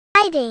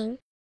Fighting.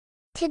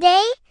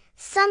 Today,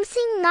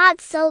 something not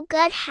so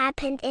good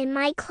happened in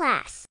my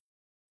class.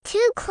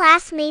 Two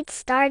classmates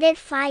started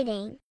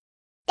fighting.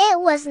 It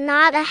was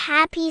not a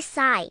happy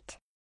sight.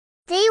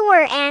 They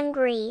were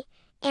angry,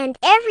 and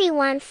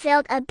everyone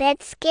felt a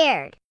bit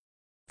scared.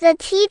 The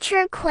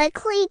teacher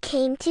quickly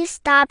came to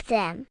stop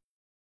them.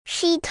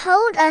 She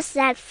told us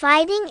that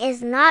fighting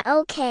is not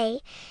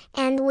okay,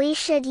 and we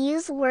should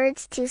use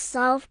words to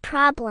solve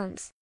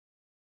problems.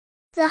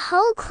 The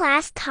whole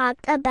class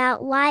talked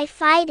about why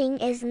fighting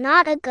is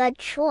not a good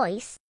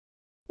choice.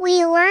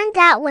 We learned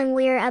that when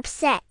we're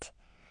upset,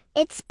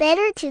 it's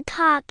better to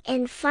talk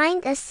and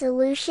find a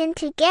solution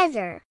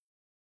together.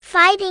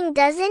 Fighting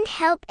doesn't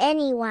help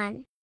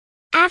anyone.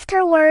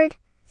 Afterward,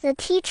 the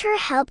teacher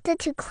helped the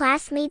two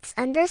classmates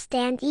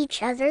understand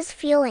each other's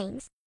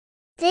feelings.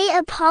 They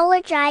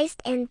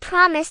apologized and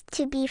promised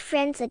to be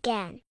friends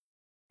again.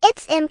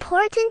 It's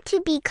important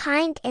to be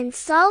kind and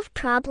solve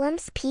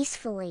problems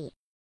peacefully.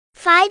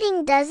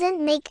 Fighting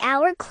doesn't make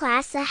our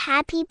class a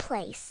happy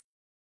place.